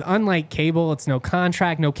best thing is, unlike cable, it's no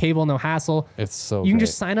contract, no cable, no hassle. It's so You can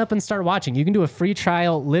just sign up and start watching. You can do a free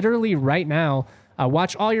trial literally right now.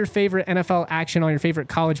 Watch all your favorite NFL action, all your favorite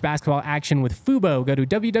college basketball action with Fubo. Go to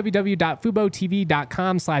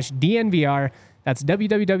www.fubotv.com/DNVR. That's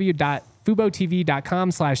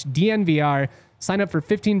www.fubotv.com/DNVR. Sign up for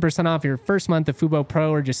 15% off your first month of Fubo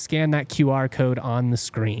Pro, or just scan that QR code on the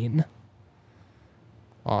screen.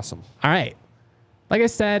 Awesome. All right. Like I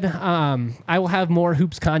said, I will have more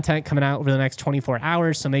hoops content coming out over the next 24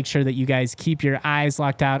 hours, so make sure that you guys keep your eyes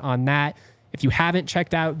locked out on that. If you haven't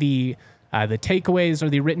checked out the takeaways or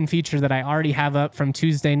the written feature that I already have up from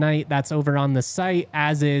Tuesday night, that's over on the site,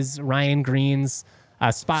 as is Ryan Green's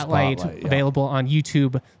Spotlight available on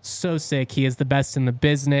YouTube. So sick. He is the best in the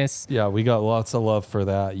business. Yeah, we got lots of love for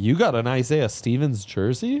that. You got an Isaiah Stevens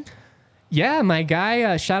jersey? Yeah, my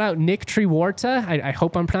guy, shout out Nick Trewarta. I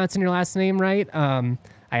hope I'm pronouncing your last name right. I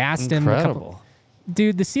asked him a couple.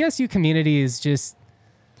 Dude, the CSU community is just,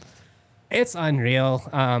 it's unreal.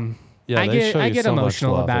 Yeah, I get so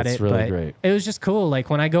emotional about it, really, but great. It was just cool. Like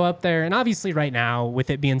when I go up there, and obviously right now with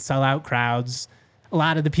it being sellout crowds, a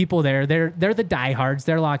lot of the people there, they're the diehards.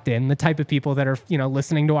 They're locked in, the type of people that are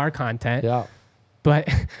listening to our content. Yeah. But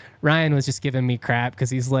Ryan was just giving me crap because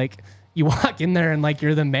he's like, you walk in there and like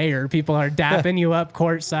you're the mayor. People are dapping you up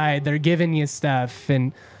courtside. They're giving you stuff.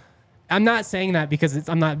 And I'm not saying that because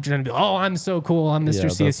I'm not going to be, oh, I'm so cool, I'm Mr.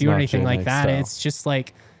 CSU or anything like that. Style. It's just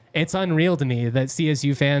like, it's unreal to me that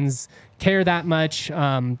CSU fans care that much,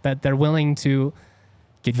 that they're willing to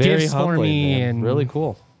get gifts for me, man. And really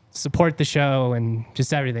cool. Support the show and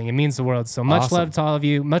just everything. It means the world. So much love to all of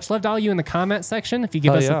you. Much love to all you in the comment section. If you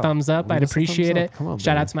give us a thumbs up, I'd appreciate it.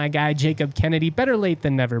 Shout out to my guy, Jacob Kennedy. Better late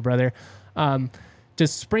than never, brother.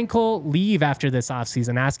 Does Sprinkle leave after this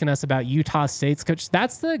offseason? Asking us about Utah State's coach.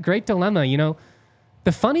 That's the great dilemma.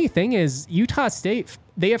 The funny thing is Utah State,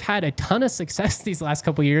 they have had a ton of success these last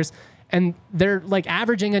couple of years, and they're like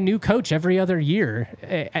averaging a new coach every other year.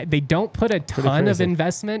 They don't put a ton of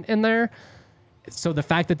investment in there. So the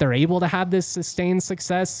fact that they're able to have this sustained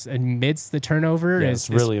success amidst the turnover is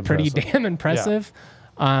really pretty damn impressive.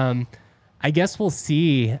 Yeah. I guess we'll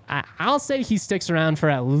see. I'll say he sticks around for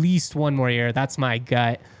at least one more year. That's my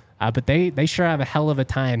gut. But they sure have a hell of a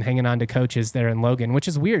time hanging on to coaches there in Logan, which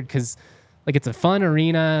is weird because it's a fun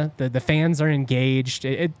arena. The fans are engaged.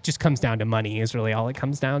 It just comes down to money is really all it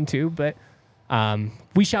comes down to. But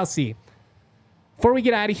we shall see. Before we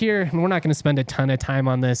get out of here, and we're not going to spend a ton of time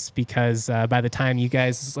on this because by the time you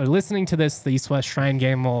guys are listening to this, the East-West Shrine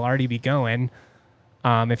game will already be going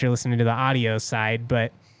if you're listening to the audio side.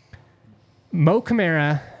 But Mo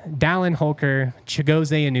Camara, Dallin Holker,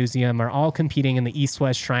 Chigozie Anuzium are all competing in the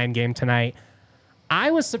East-West Shrine game tonight.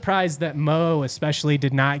 I was surprised that Mo especially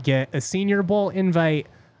did not get a Senior Bowl invite,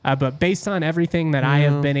 but based on everything that I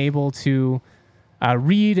have been able to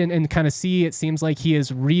read and kind of see, it seems like he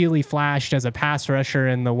has really flashed as a pass rusher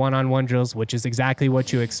in the one-on-one drills, which is exactly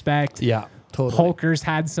what you expect. Yeah, totally. Holker's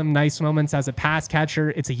had some nice moments as a pass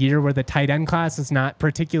catcher. It's a year where the tight end class is not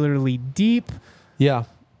particularly deep. Yeah.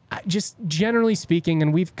 Just generally speaking,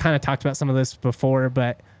 and we've kind of talked about some of this before,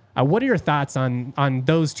 but what are your thoughts on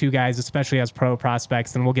those two guys, especially as pro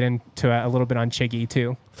prospects? And we'll get into a little bit on Chiggy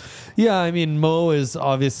too. Yeah, I mean, Mo is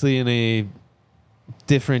obviously in a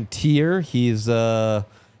different tier. He's in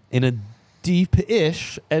a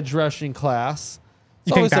deep-ish edge rushing class.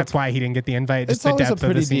 You think that's why he didn't get the invite? Just the depth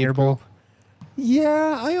of the Senior Bowl?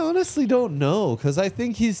 Yeah, I honestly don't know, because I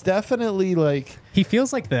think he's definitely like... He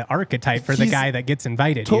feels like the archetype for the guy that gets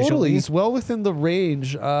invited. Totally. Usually. He's well within the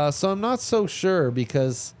range. So I'm not so sure,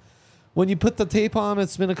 because when you put the tape on,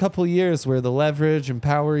 it's been a couple years where the leverage and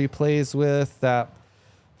power he plays with, that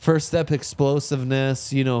first step explosiveness,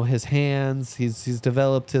 his hands, he's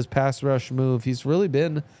developed his pass rush move. He's really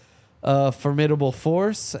been a formidable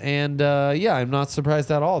force. And I'm not surprised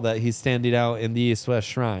at all that he's standing out in the East-West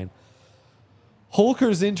Shrine.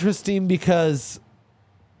 Holker's interesting because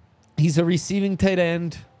he's a receiving tight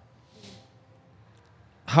end.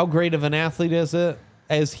 How great of an athlete is it?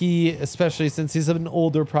 He, especially since he's an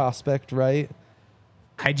older prospect, right?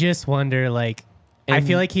 I just wonder, I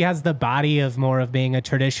feel like he has the body of more of being a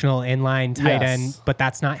traditional inline tight end, but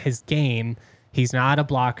that's not his game. He's not a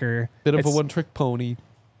blocker. Bit of a one-trick pony.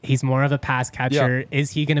 He's more of a pass catcher. Yeah. Is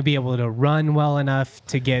he going to be able to run well enough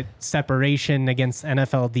to get separation against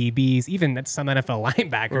NFL DBs, even some NFL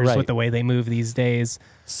linebackers with the way they move these days?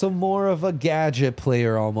 So more of a gadget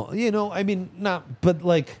player almost.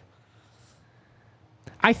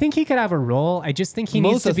 I think he could have a role. I just think he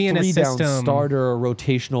needs to be in a system. Starter or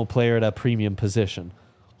rotational player at a premium position.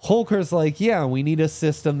 Holker's we need a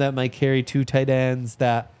system that might carry two tight ends,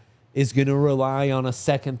 that is going to rely on a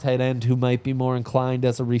second tight end who might be more inclined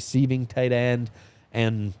as a receiving tight end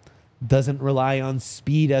and doesn't rely on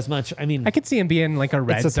speed as much. I mean, I could see him being like a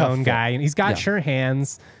red zone guy, and he's got sure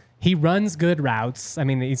hands. He runs good routes. I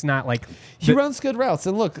mean, he's not like... He runs good routes.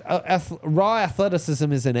 And look, raw athleticism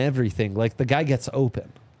isn't everything. The guy gets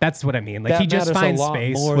open. That's what I mean. He just finds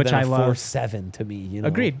space, which I love. 4.7 to me,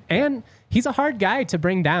 Agreed. And he's a hard guy to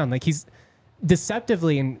bring down. He's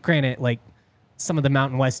deceptively, and granted, some of the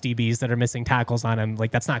Mountain West DBs that are missing tackles on him,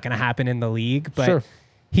 that's not going to happen in the league. But sure.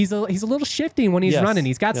 He's a little shifty when he's running.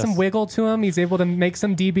 He's got some wiggle to him. He's able to make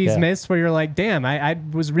some DBs miss where you're like, damn, I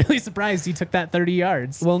was really surprised he took that 30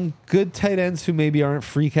 yards. Well, good tight ends who maybe aren't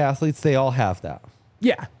freak athletes, they all have that.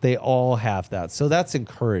 Yeah. They all have that. So that's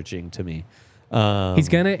encouraging to me. He's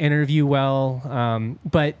going to interview well.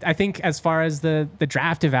 But I think as far as the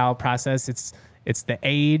draft eval process, it's the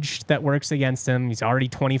age that works against him. He's already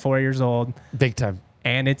 24 years old. Big time.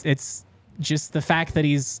 And it's just the fact that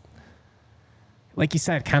he's, like you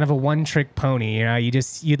said, kind of a one-trick pony.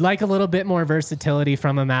 You'd like a little bit more versatility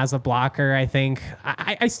from him as a blocker, I think.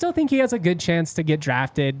 I still think he has a good chance to get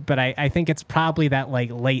drafted, but I think it's probably that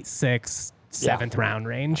late 6th, 7th round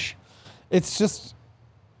range. It's just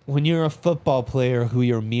when you're a football player who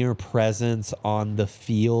your mere presence on the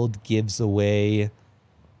field gives away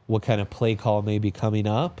what kind of play call may be coming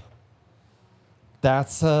up,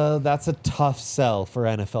 that's a tough sell for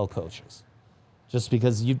NFL coaches. Just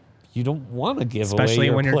because you don't want to give away especially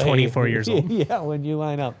your when play. You're 24 years old. Yeah, when you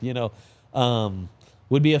line up,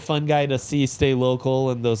 would be a fun guy to see stay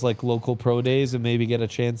local in those local pro days and maybe get a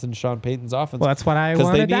chance in Sean Payton's offense. Well, that's what I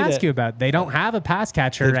wanted to ask you about. They don't have a pass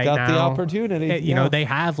catcher right now. They've got the opportunity. They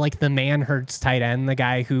have the man-hurts tight end, the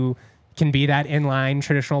guy who can be that inline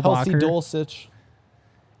traditional Healthy blocker. Dulcich.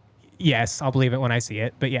 Yes, I'll believe it when I see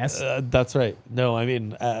it, but yes. That's right. No, I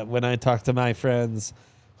mean, when I talk to my friends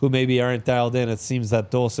who maybe aren't dialed in, it seems that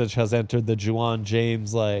Dulcich has entered the Juwan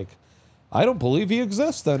James, I don't believe he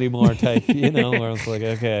exists anymore type, where it's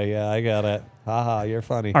okay, yeah, I got it. Haha, you're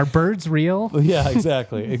funny. Are birds real? Yeah,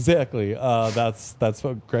 exactly. That's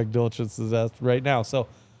what Greg Dulcich is at right now. So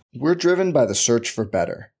we're driven by the search for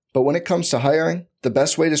better. But when it comes to hiring, the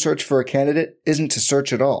best way to search for a candidate isn't to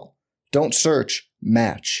search at all. Don't search,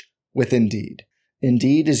 match with Indeed.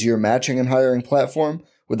 Indeed is your matching and hiring platform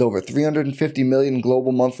with over 350 million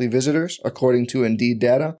global monthly visitors, according to Indeed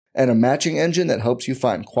data, and a matching engine that helps you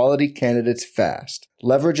find quality candidates fast.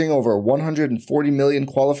 Leveraging over 140 million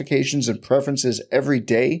qualifications and preferences every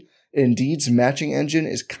day, Indeed's matching engine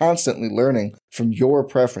is constantly learning from your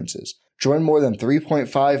preferences. Join more than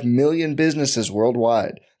 3.5 million businesses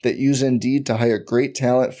worldwide that use Indeed to hire great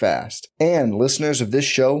talent fast. And listeners of this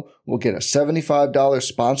show will get a $75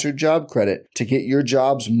 sponsored job credit to get your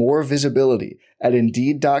jobs more visibility at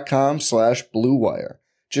Indeed.com/Blue Wire.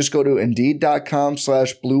 Just go to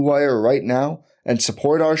Indeed.com/Blue Wire right now and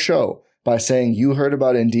support our show by saying you heard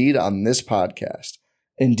about Indeed on this podcast.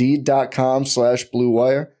 Indeed.com/Blue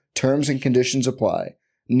Wire. Terms and conditions apply.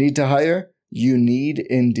 Need to hire? You need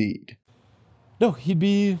Indeed. No,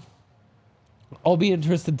 I'll be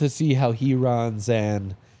interested to see how he runs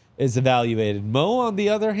and is evaluated. Mo, on the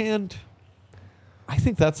other hand, I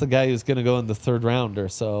think that's the guy who's going to go in the third round or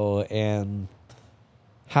so and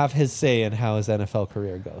have his say in how his NFL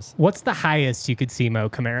career goes. What's the highest you could see Mo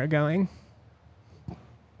Camara going?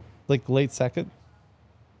 Like late second?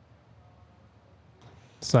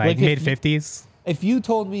 So like mid-50s? If you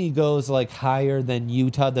told me he goes like higher than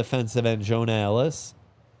Utah defensive end Jonah Ellis,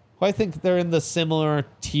 who I think they're in the similar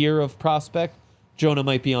tier of prospect. Jonah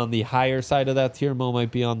might be on the higher side of that tier. Mo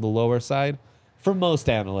might be on the lower side. For most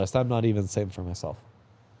analysts, I'm not even saying for myself.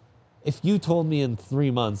 If you told me in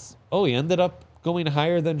 3 months, he ended up going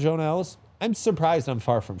higher than Jonah Ellis, I'm surprised. I'm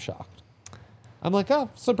far from shocked. I'm like,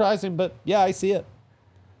 surprising, but yeah, I see it.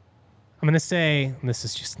 I'm going to say, and this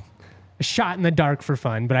is just a shot in the dark for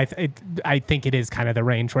fun, but I think it is kind of the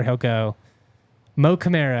range where he'll go. Mo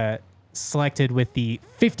Camara selected with the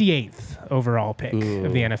 58th overall pick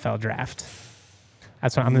of the NFL draft.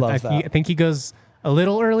 That's what I think he goes a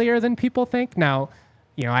little earlier than people think. Now,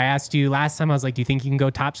 I asked you last time, I was like, do you think you can go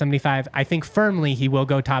top 75? I think firmly he will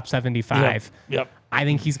go top 75. Yep. I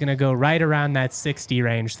think he's going to go right around that 60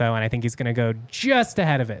 range, though, and I think he's going to go just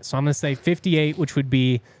ahead of it. So I'm going to say 58, which would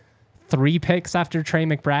be 3 picks after Trey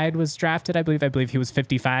McBride was drafted, I believe. I believe he was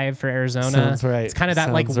 55 for Arizona. Sounds right. It's kind of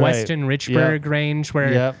that Weston Richburg range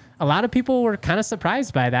where a lot of people were kind of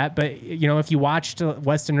surprised by that. But, if you watched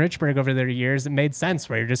Weston Richburg over their years, it made sense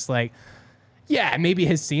where you're just like, yeah, maybe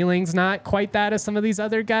his ceiling's not quite that as some of these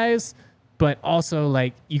other guys. But also,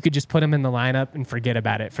 like, you could just put him in the lineup and forget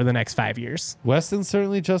about it for the next 5 years. Weston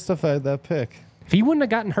certainly justified that pick. If he wouldn't have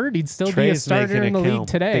gotten hurt, he'd still be a starter in the league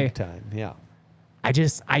today. Big time, yeah. I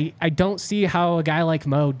don't see how a guy like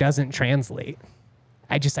Mo doesn't translate.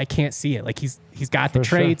 I can't see it. Like he's got the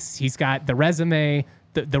traits, he's got the resume,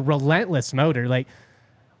 the relentless motor. Like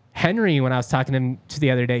Henry, when I was talking to him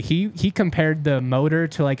the other day, he compared the motor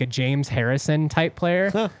to like a James Harrison type player.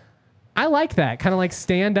 Huh. I like that. Kind of like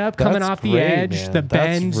stand up, coming off the edge, man. The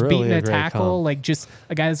bends, really beating a tackle, like just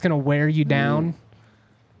a guy that's gonna wear you down.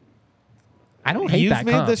 I don't hate that.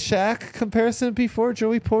 You've made the Shaq comparison before.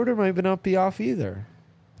 Joey Porter might not be off either.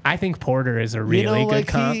 I think Porter is a really good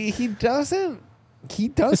comp. He doesn't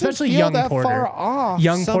especially feel young that Porter. far off.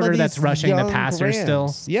 Young Porter that's rushing the passer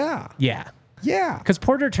still. Yeah. Because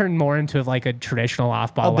Porter turned more into like a traditional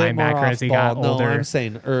off-ball linebacker as he got older. No, I'm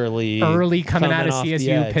saying early coming out of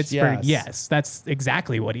CSU, Pittsburgh. Yes, that's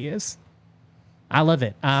exactly what he is. I love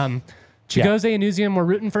it. Chigozie Anuzium, we're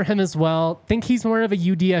rooting for him as well. Think he's more of a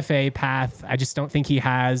UDFA path. I just don't think he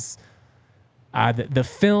has the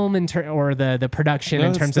film or the production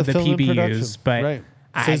in terms of the PBUs. But right.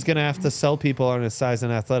 So he's going to have to sell people on his size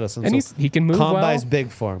and athleticism. And he can move well. Combine's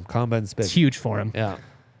big for him. Combine's big. It's huge for him. Yeah.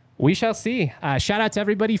 We shall see. Shout out to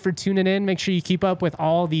everybody for tuning in. Make sure you keep up with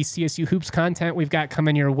all the CSU Hoops content we've got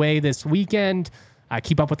coming your way this weekend.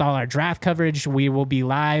 Keep up with all our draft coverage. We will be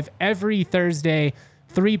live every Thursday,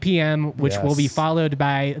 3 p.m., which will be followed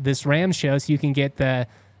by this Rams show, so you can get the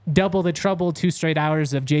double the trouble, 2 straight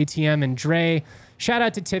hours of JTM and Dre. Shout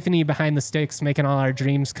out to Tiffany behind the sticks, making all our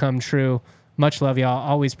dreams come true. Much love, y'all.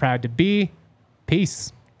 Always proud to be.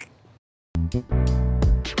 Peace. We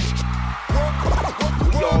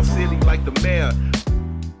all silly like the mayor.